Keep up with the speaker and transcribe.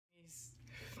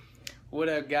What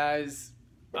up, guys?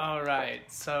 Alright,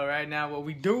 so right now what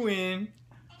we doing,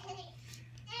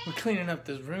 we're cleaning up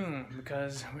this room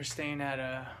because we're staying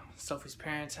at Sophie's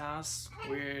parents' house.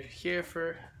 We're here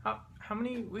for, how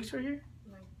many weeks we're here?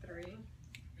 Like 3. We're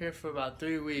here for about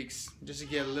 3 weeks, just to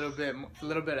get a little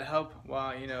bit of help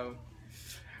while, you know,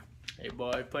 hey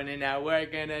boy, putting in that work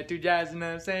and 2 jobs, you know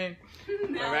what I'm saying?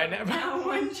 Now, right now, now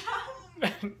one job.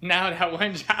 Now that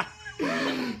one job.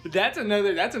 That's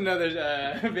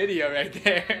another video right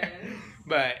there. Yes.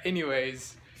 But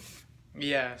anyways,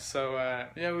 yeah, so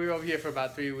yeah, we were over here for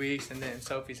about 3 weeks, and then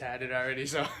Sophie's had it already,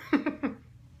 so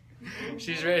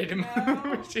she's ready to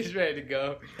move. She's ready to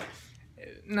go.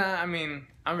 Nah, I mean,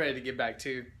 I'm ready to get back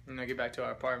to, get back to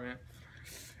our apartment.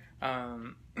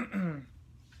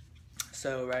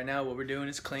 So right now what we're doing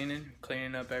is cleaning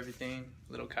up everything.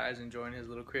 Little Kai's enjoying his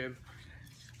little crib,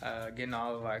 getting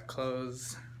all of our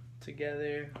clothes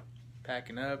together,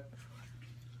 packing up,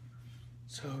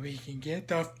 so we can get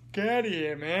the fuck out of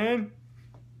here, man.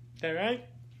 Is that right?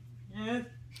 Yes.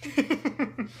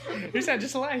 You sound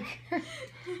just alike.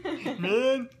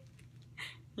 Man.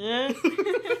 Yeah.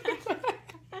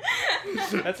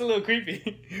 That's a little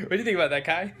creepy. What do you think about that,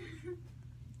 Kai?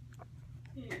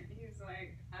 He's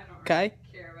like, I don't Kai? really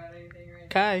care about anything right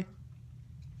Kai. now.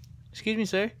 Excuse me,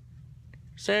 sir.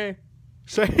 Sir.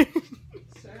 Sir.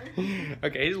 Sir?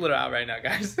 Okay, he's a little out right now,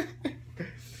 guys.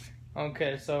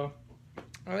 Okay, so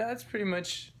that's pretty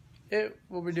much it,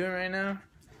 what we're doing right now.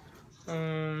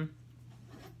 Oh,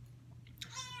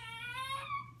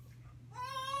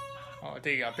 I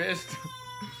think he got pissed.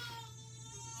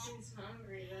 He's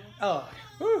hungry though. Oh,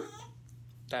 whew.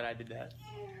 Thought I did that.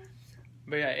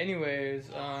 But yeah, anyways,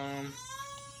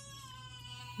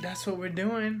 that's what we're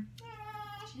doing.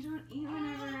 You don't eat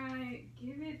whenever I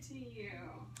give it to you.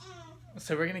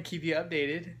 So we're gonna keep you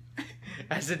updated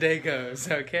as the day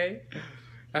goes, okay?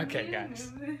 Okay, Can you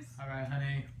guys. move this? Alright,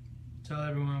 honey. Tell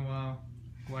everyone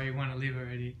why you want to leave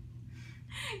already.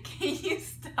 Can you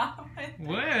stop it?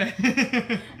 What?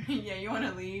 Yeah, you want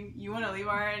to leave? You want to leave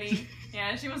already?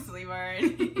 Yeah, she wants to leave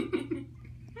already.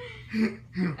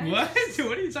 What?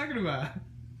 What are you talking about?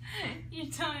 You're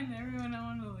telling everyone I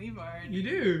want to leave already. You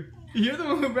do. You're the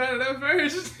one who brought it up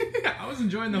first. I was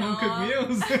enjoying the home cooked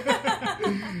meals.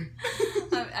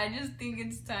 I just think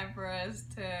it's time for us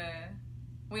to.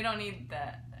 We don't need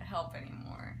that help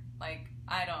anymore. Like,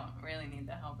 I don't really need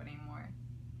the help anymore.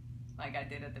 Like I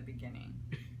did at the beginning.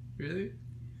 Really?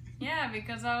 Yeah,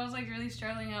 because I was like really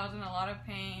struggling. I was in a lot of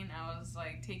pain. I was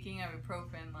like taking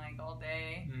ibuprofen like all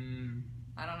day.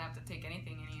 I don't have to take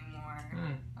anything anymore.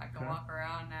 I can walk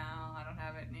around now. I don't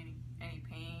have it in any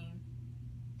pain.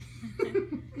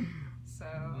 So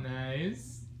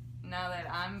nice. now that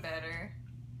I'm better,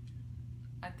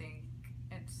 I think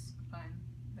it's fine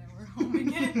that we're home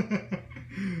again.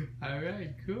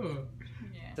 Alright, cool.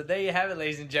 Yeah. So there you have it,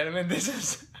 ladies and gentlemen. This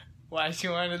is why she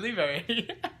wanted to leave already.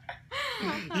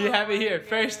 You have it here,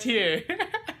 first here.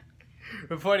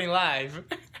 Reporting live.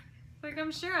 Like,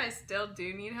 I'm sure I still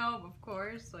do need help, of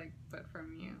course, like, but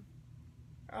from you.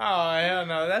 Oh, hell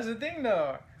no. That's the thing,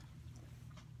 though.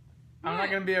 I'm not What?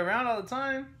 going to be around all the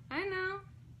time. I know,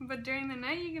 but during the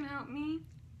night you can help me.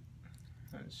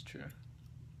 That's true.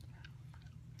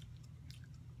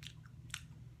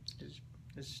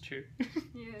 This is true.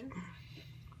 Yes.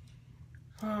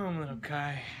 Oh, little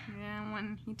Kai. Yeah,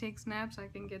 when he takes naps, I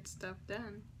can get stuff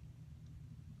done.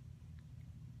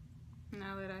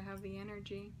 Now that I have the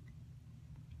energy.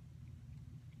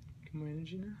 More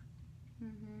energy now?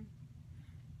 Mhm.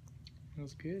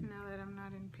 That's good. Now that I'm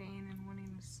not in pain and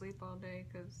wanting to sleep all day,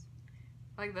 because,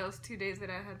 like, those 2 days that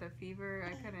I had the fever,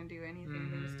 I couldn't do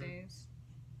anything those days.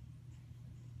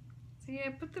 See,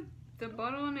 I put the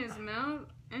bottle in his mouth,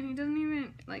 and he doesn't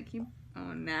even, like,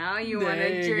 oh, now you want to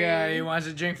drink. There you go. He wants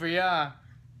a drink for ya.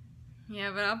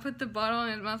 Yeah, but I'll put the bottle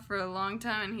in his mouth for a long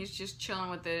time, and he's just chilling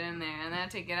with it in there, and then I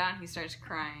take it out, and he starts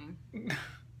crying.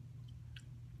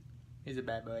 He's a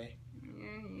bad boy.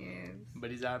 Yeah, he is.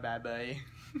 But he's our bad boy.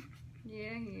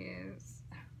 Yeah, he is.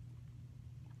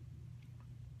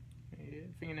 Yeah,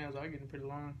 fingernails are getting pretty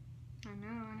long. I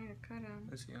know, I need to cut him.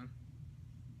 Let's see him.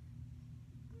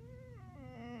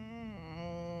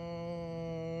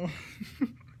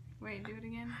 Wait, do it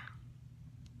again?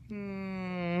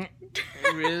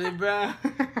 Really, bro?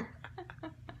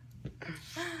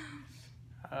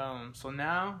 So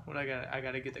now what I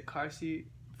gotta get the car seat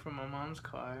from my mom's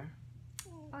car.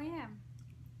 Oh, yeah.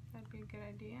 That'd be a good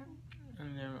idea.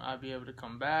 And then I'll be able to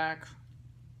come back,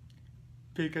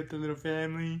 pick up the little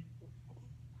family,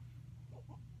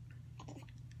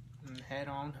 and head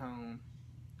on home.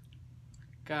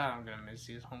 God, I'm gonna miss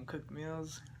these home cooked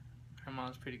meals. Her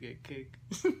mom's pretty good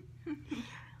cook.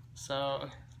 So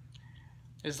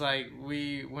it's like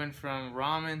we went from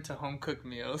ramen to home cooked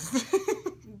meals.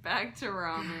 Back to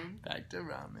ramen. Back to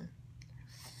ramen.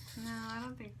 No, I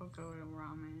don't think we'll go to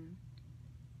ramen.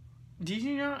 Did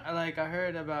you know, like, I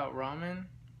heard about ramen,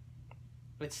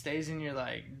 it stays in your,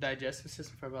 like, digestive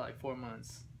system for about, like, 4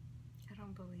 months. I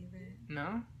don't believe it.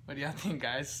 No? What do y'all think,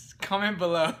 guys? Comment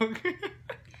below.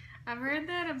 I've heard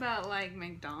that about, like,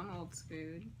 McDonald's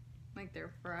food. Like, their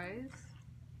fries.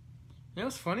 You know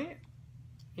what's funny?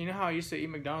 You know how I used to eat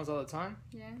McDonald's all the time?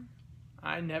 Yeah.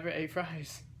 I never ate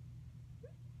fries.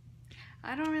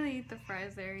 I don't really eat the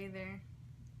fries there either.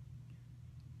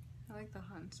 I like the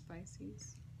hot and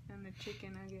spices and the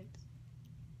chicken nuggets.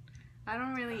 I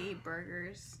don't really eat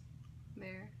burgers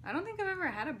there. I don't think I've ever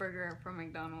had a burger from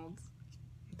McDonald's.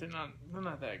 They're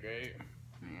not that great.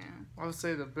 Yeah. I would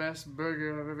say the best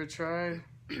burger I've ever tried.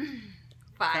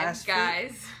 Five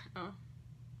Guys. Oh.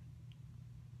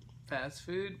 Fast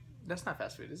food? That's not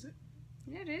fast food, is it?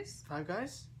 Yeah, it is. Five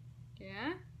Guys?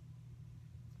 Yeah.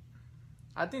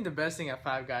 I think the best thing at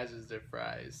Five Guys is their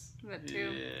fries. That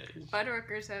too. Yeah.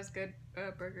 Fuddruckers has good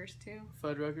burgers too.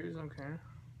 Fuddruckers, okay.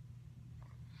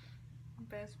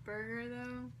 Best burger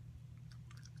though?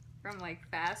 From like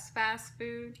fast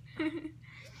food?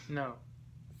 No.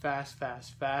 Fast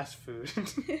food.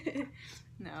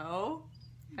 No.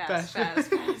 Fast.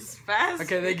 Fast.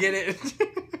 Okay, they get it.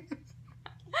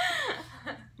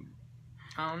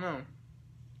 I don't know.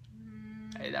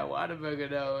 Hey, that Whataburger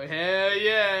though. Hell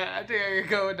yeah. I think I could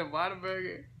go with the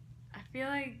Whataburger. I feel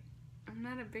like I'm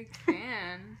not a big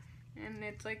fan. And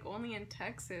it's like only in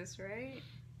Texas, right?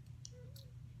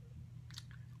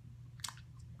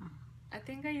 I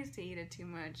think I used to eat it too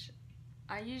much.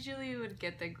 I usually would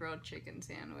get the grilled chicken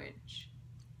sandwich.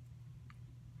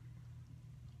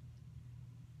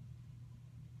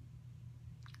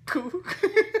 Cool.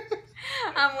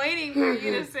 I'm waiting for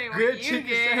you to say Grilled what you chicken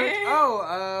get. sandwich?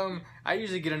 Oh, I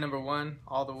usually get a number 1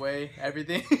 all the way.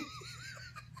 Everything.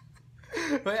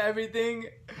 But everything.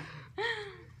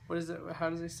 What is it? How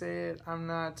does they say it? I'm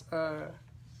not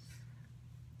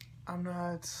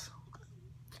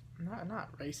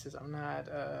racist. I'm not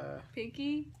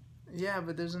Picky? Yeah,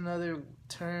 but there's another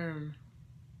term.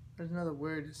 There's another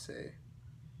word to say.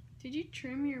 Did you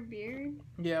trim your beard?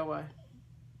 Yeah, why?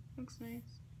 Looks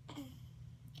nice.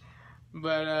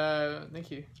 But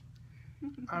thank you.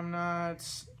 I'm not.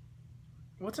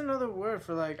 What's another word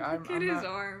for like? Look at his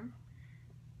arm.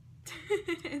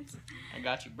 I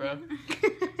got you, bro.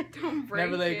 Don't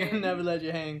break it. Never let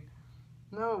you hang.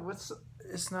 No,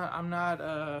 it's not. I'm not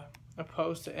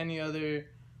opposed to any other.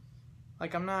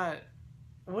 Like I'm not.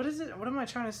 What is it? What am I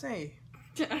trying to say?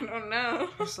 I don't know.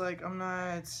 It's like I'm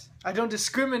not. I don't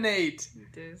discriminate.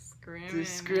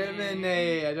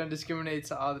 Discriminate. I don't discriminate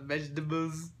to all the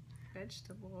vegetables.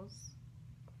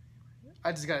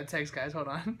 I just got a text, guys. Hold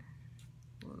on.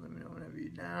 Well, let me know whenever you're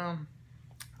down.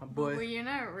 My boy. Well, you're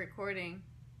not recording.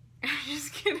 I'm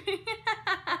just kidding.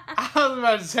 I was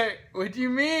about to say, what do you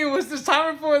mean? What's this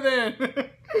timer for then?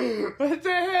 What the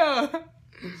hell?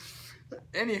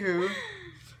 Anywho.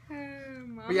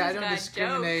 But yeah, I don't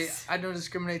discriminate. Jokes. I don't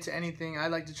discriminate to anything. I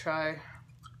like to try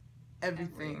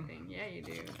everything. Yeah, you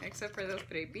do. Except for those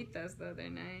tripitas the other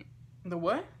night. The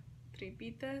what?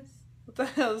 Tripitas? What the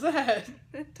hell is that?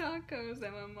 The tacos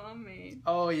that my mom made.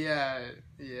 Oh, yeah.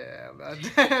 Yeah.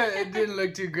 It didn't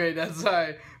look too great. That's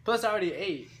why. Plus, I already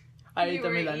ate. I ate the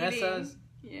milanesas.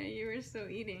 Yeah, you were still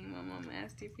eating. My mom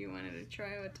asked if you wanted to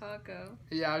try a taco.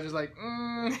 Yeah, I was just like,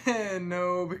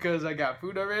 no, because I got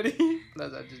food already.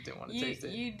 Plus, I just didn't want to taste it.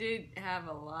 You did have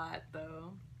a lot,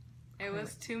 though. It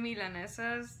was 2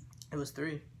 milanesas. It was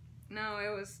 3. No, it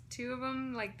was 2 of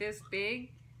them, like this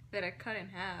big, that I cut in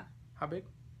half. How big?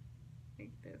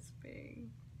 Like this big.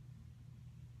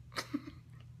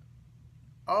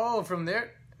 Oh, from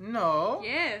there? No.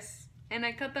 Yes. And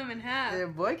I cut them in half. Yeah,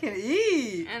 boy can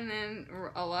eat. And then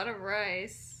a lot of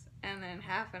rice. And then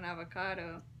half an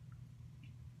avocado.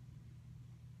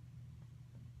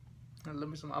 I love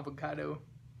me some avocado.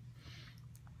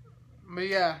 But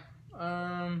yeah.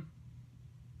 And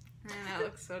I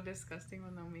look so disgusting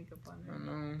with no makeup on. I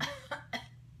know.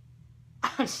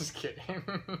 I'm just kidding.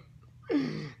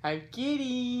 I'm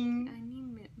kidding. I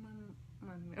need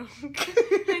my milk.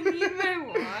 I need my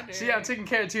water. See, I'm taking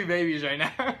care of 2 babies right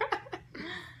now.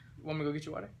 Want me to go get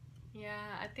you water? Yeah,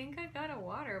 I think I got a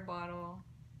water bottle.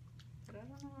 But I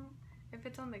don't know if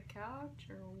it's on the couch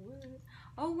or what.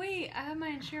 Oh, wait. I have my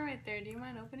insurance right there. Do you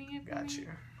mind opening it for me? Got you.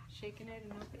 Shaking it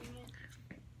and opening it.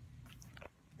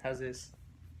 How's this?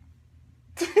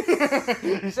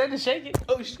 You said to shake it?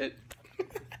 Oh, shit.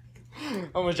 I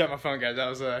almost dropped my phone, guys. I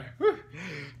was,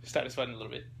 started sweating a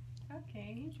little bit.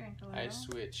 drank a little. I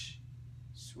switch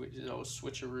old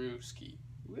switcheroo ski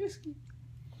whiskey.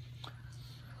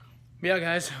 Yeah,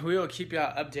 guys, we will keep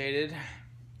y'all updated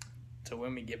to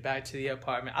when we get back to the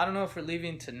apartment. I don't know if we're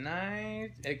leaving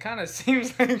tonight. It kind of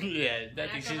seems like, yeah, I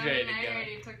think she's ready to go. I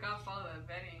already took off all the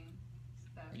bedding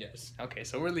stuff. Yes. Okay,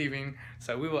 so we're leaving.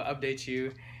 So we will update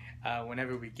you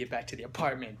whenever we get back to the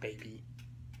apartment, baby.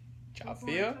 Y'all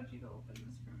feel?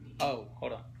 Oh,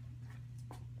 hold on.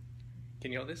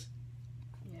 Can you hold this?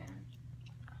 Yeah.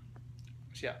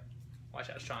 Yeah. Watch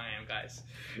how strong I am, guys.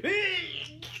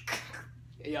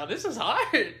 Yo, this is hard.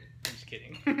 I'm just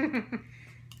kidding.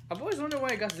 I've always wondered why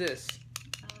I got this.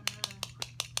 I don't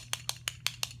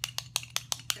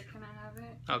know. Can I have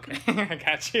it? Okay, I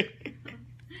got you.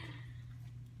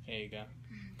 Here you go.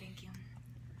 Thank you.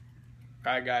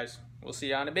 Alright, guys. We'll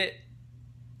see y'all in a bit.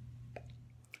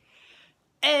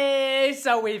 Hey,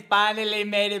 so we finally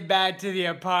made it back to the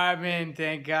apartment.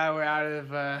 Thank God we're out of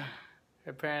her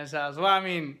parents' house. Well, I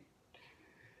mean,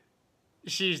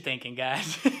 she's thinking,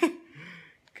 guys.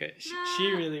 Cause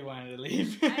she really wanted to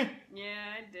leave. Yeah,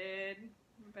 I did.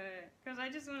 But, because I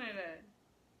just wanted to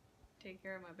take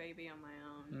care of my baby on my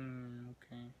own.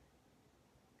 Okay.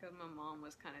 Because my mom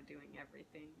was kind of doing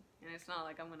everything. And it's not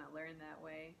like I'm going to learn that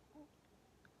way.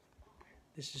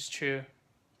 This is true.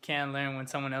 Can't learn when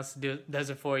someone else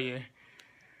does it for you.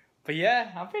 But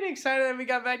yeah, I'm pretty excited that we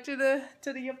got back to the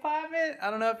apartment. I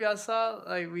don't know if y'all saw,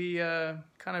 like, we kind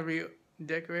of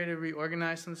redecorated,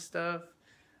 reorganized some stuff.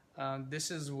 This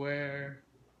is where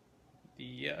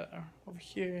the over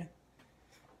here.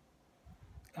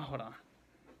 Oh, hold on.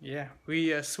 Yeah,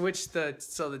 we switched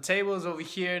so the table is over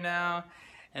here now,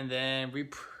 and then we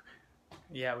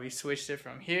switched it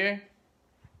from here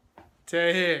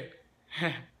to here.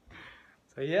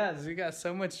 So yeah, we got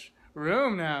so much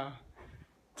room now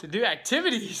to do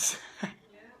activities.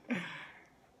 Yeah.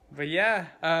 But yeah,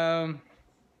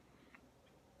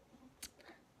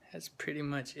 that's pretty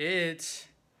much it.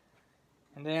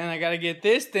 And then I gotta get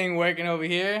this thing working over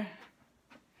here.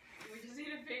 We just need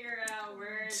to figure out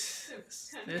where it's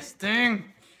this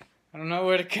thing. I don't know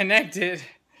where to connect it.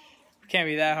 Can't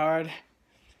be that hard.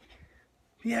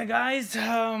 Yeah, guys.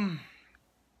 Just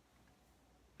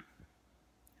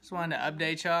wanted to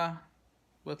update y'all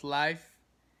with life.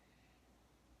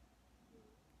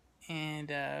 And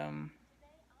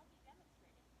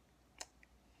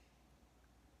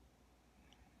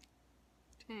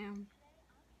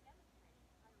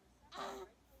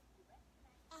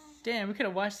Damn, we could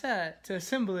have watched that to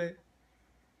assemble it.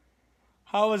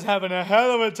 I was having a hell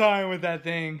of a time with that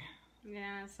thing.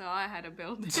 Yeah, so I had to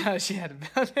build it. So she had to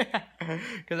build it.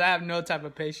 Because I have no type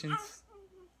of patience.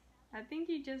 I think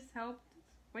you just helped.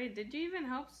 Wait, did you even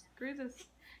help screw this?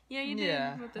 Yeah, you did.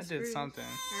 Yeah, with the I screws. did something.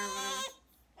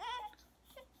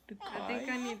 I think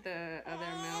I need the other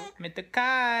milk. Mr.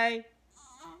 Kai.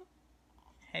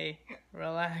 Hey,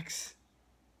 relax.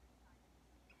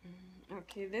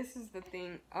 Okay, this is the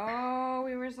thing. Oh,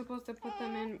 we were supposed to put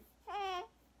them in.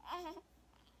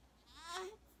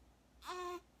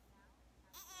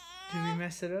 Did we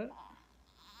mess it up?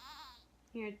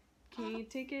 Here, can you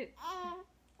take it?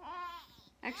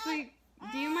 Actually,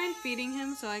 do you mind feeding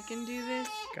him so I can do this?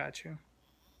 Got you.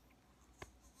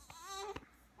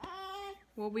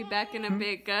 We'll be back in a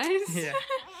bit, guys. Yeah.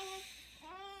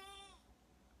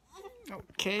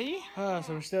 Okay. So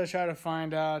we're still trying to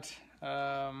find out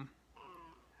how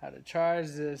to charge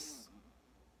this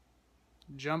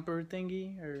jumper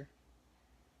thingy or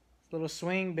little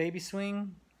swing, baby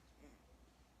swing.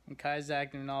 And Kai's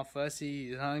acting all fussy.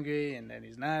 He's hungry, and then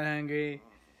he's not hungry.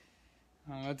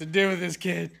 I don't know what to do with this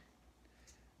kid.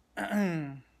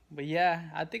 But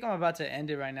yeah, I think I'm about to end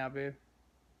it right now, babe.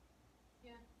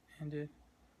 Yeah. End it.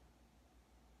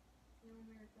 You want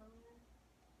me to go there?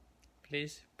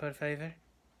 Please, por favor.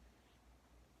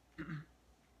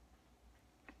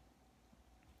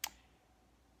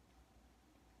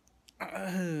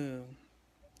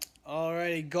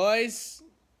 Alrighty, guys.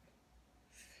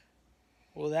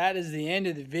 Well, that is the end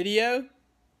of the video.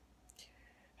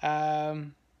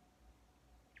 Babe,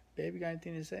 you got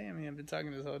anything to say? I mean, I've been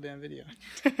talking this whole damn video.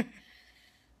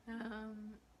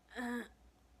 I'm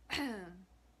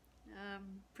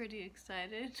pretty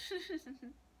excited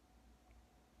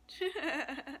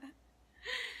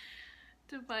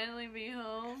to finally be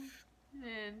home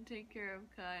and take care of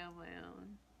Kai on my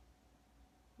own.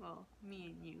 Well,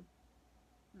 me and you,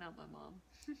 not my mom.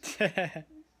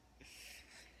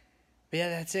 But yeah,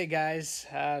 that's it, guys.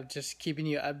 Just keeping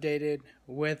you updated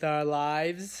with our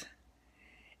lives.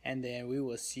 And then we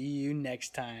will see you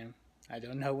next time. I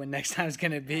don't know when next time is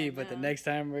going to be, but the next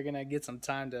time we're going to get some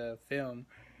time to film.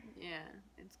 Yeah,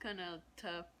 it's kind of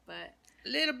tough, but a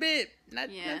little bit, not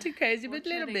too crazy, but a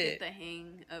little bit. Get the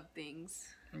hang of things.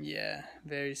 Yeah,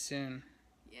 very soon.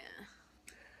 Yeah.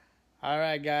 All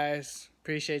right, guys.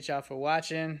 Appreciate y'all for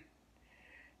watching.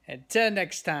 Until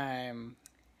next time.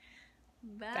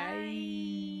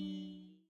 Bye.